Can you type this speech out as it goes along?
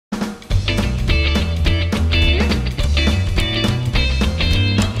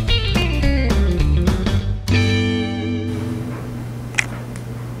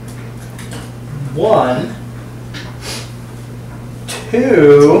1,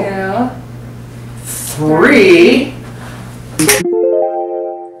 2, 3.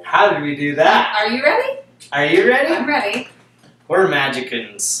 How did we do that? Are you ready? Are you ready? I'm ready. We're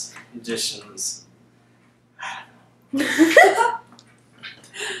magicians.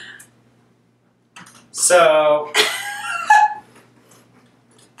 So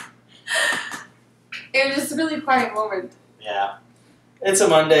it was just a really quiet moment. yeah, it's a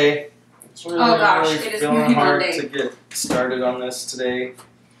Monday. It's really, Oh gosh, really it is feeling really hard Monday. to get started on this today.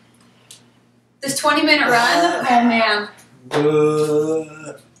 This 20-minute run, oh man.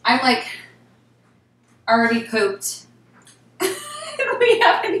 I'm like already pooped. We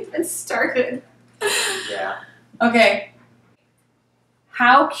haven't even started. Yeah. Okay.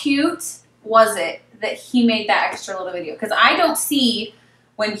 How cute was it that he made that extra little video? Because I don't see,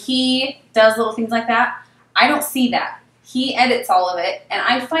 when he does little things like that, I don't see that. He edits all of it, and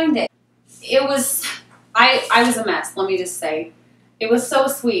I find it. It was, I was a mess, let me just say. It was so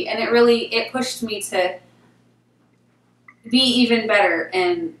sweet, and it pushed me to be even better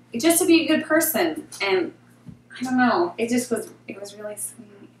and just to be a good person. And I don't know, it was really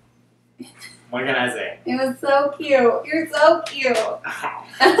sweet. What can I say? It was so cute. You're so cute.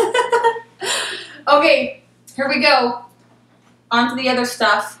 Okay, here we go. On to the other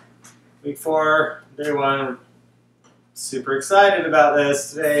stuff. Week 4, day 1. Super excited about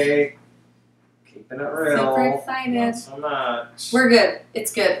this today. Keeping it real. Super excited. Not so much. We're good.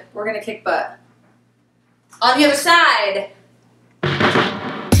 It's good. We're going to kick butt. On the other side.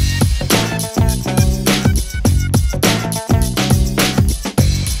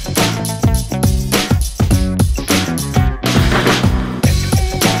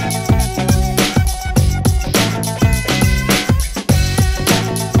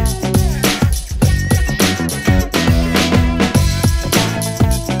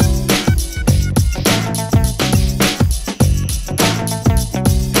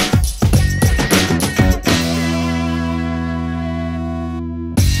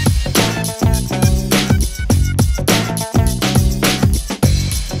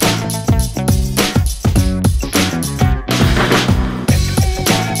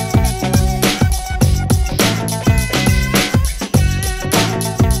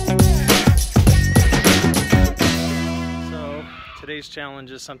 Today's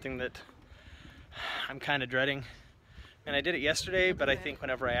challenge is something that I'm kind of dreading. And I did it yesterday, but I think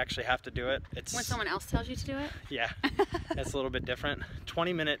whenever I actually have to do it, it's... When someone else tells you to do it? Yeah, it's a little bit different.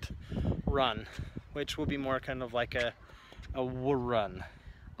 20-minute run, which will be more kind of like a run.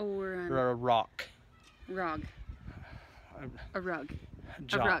 A run. Or a rock. Rog. A rug.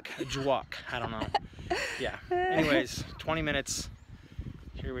 Jock. A rug. A jwalk. I don't know. Yeah. Anyways, 20 minutes.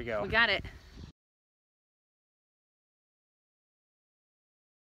 Here we go. We got it.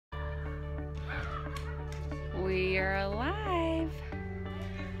 We are alive.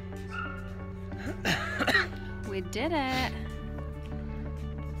 We did it.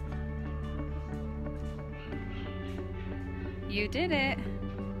 You did it.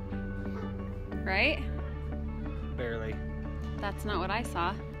 Right? Barely. That's not what I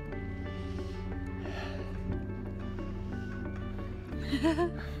saw.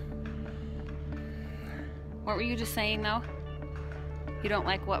 What were you just saying though? You don't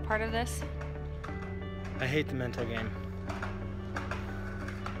like what part of this? I hate the mental game.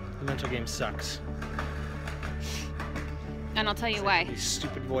 The mental game sucks. And I'll tell you why. These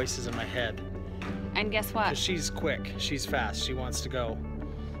stupid voices in my head. And guess what? 'Cause she's quick, she's fast, she wants to go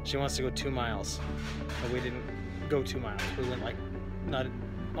 2 miles. But we didn't go 2 miles. We went like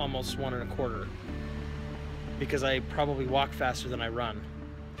almost 1 1/4. Because I probably walk faster than I run.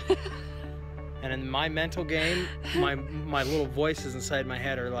 And in my mental game, my little voices inside my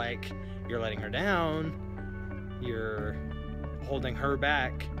head are like, you're letting her down, you're holding her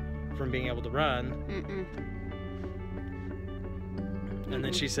back from being able to run. And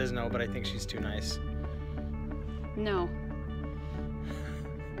then she says no, but I think she's too nice. No.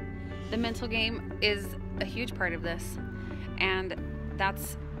 The mental game is a huge part of this. And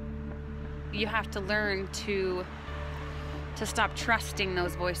you have to learn to stop trusting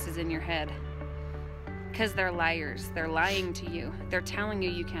those voices in your head. Because they're liars. They're lying to you. They're telling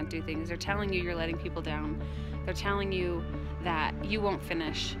you you can't do things. They're telling you you're letting people down. They're telling you that you won't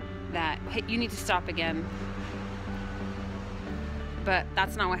finish, that hey, you need to stop again. But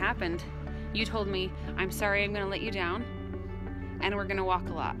that's not what happened. You told me, I'm sorry, I'm going to let you down, and we're going to walk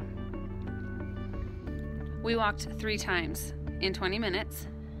a lot. We walked 3 times in 20 minutes,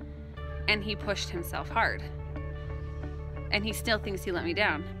 and he pushed himself hard. And he still thinks he let me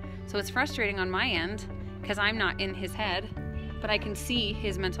down. So it's frustrating on my end, because I'm not in his head, but I can see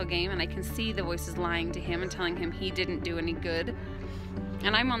his mental game, and I can see the voices lying to him and telling him he didn't do any good.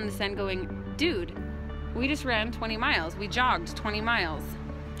 And I'm on this end going, dude, we just ran 20 miles. We jogged 20 miles.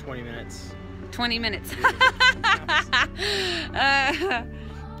 20 minutes. 20 minutes.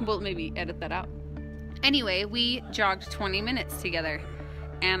 We'll maybe edit that out. Anyway, we jogged 20 minutes together.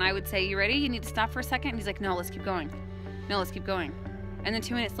 And I would say, you ready? You need to stop for a second? And he's like, no, let's keep going. No, let's keep going. And then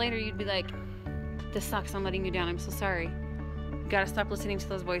 2 minutes later, you'd be like, this sucks. I'm letting you down. I'm so sorry. You gotta stop listening to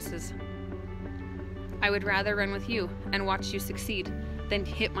those voices. I would rather run with you and watch you succeed than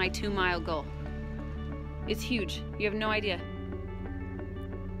hit my 2-mile goal. It's huge. You have no idea.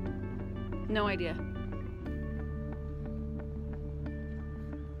 No idea.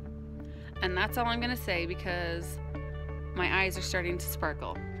 And that's all I'm gonna say because my eyes are starting to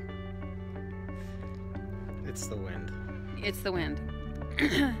sparkle. It's the wind. It's the wind.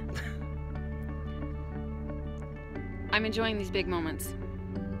 I'm enjoying these big moments.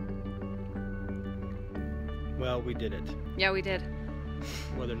 Well, we did it. Yeah, we did.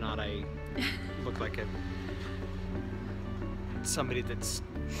 Whether or not I look like somebody that's...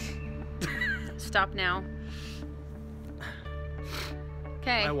 Stop now.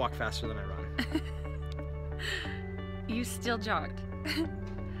 Okay. I walk faster than I run. You still jogged.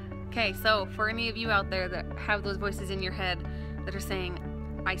 Okay, so for any of you out there that have those voices in your head that are saying,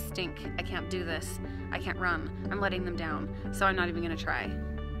 I stink, I can't do this, I can't run, I'm letting them down, so I'm not even gonna try.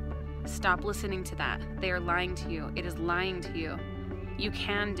 Stop listening to that. They are lying to you. It is lying to you. You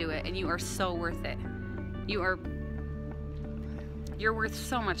can do it, and you are so worth it. You're worth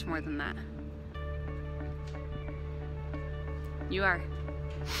so much more than that. You are.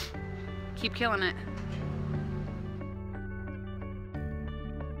 Keep killing it.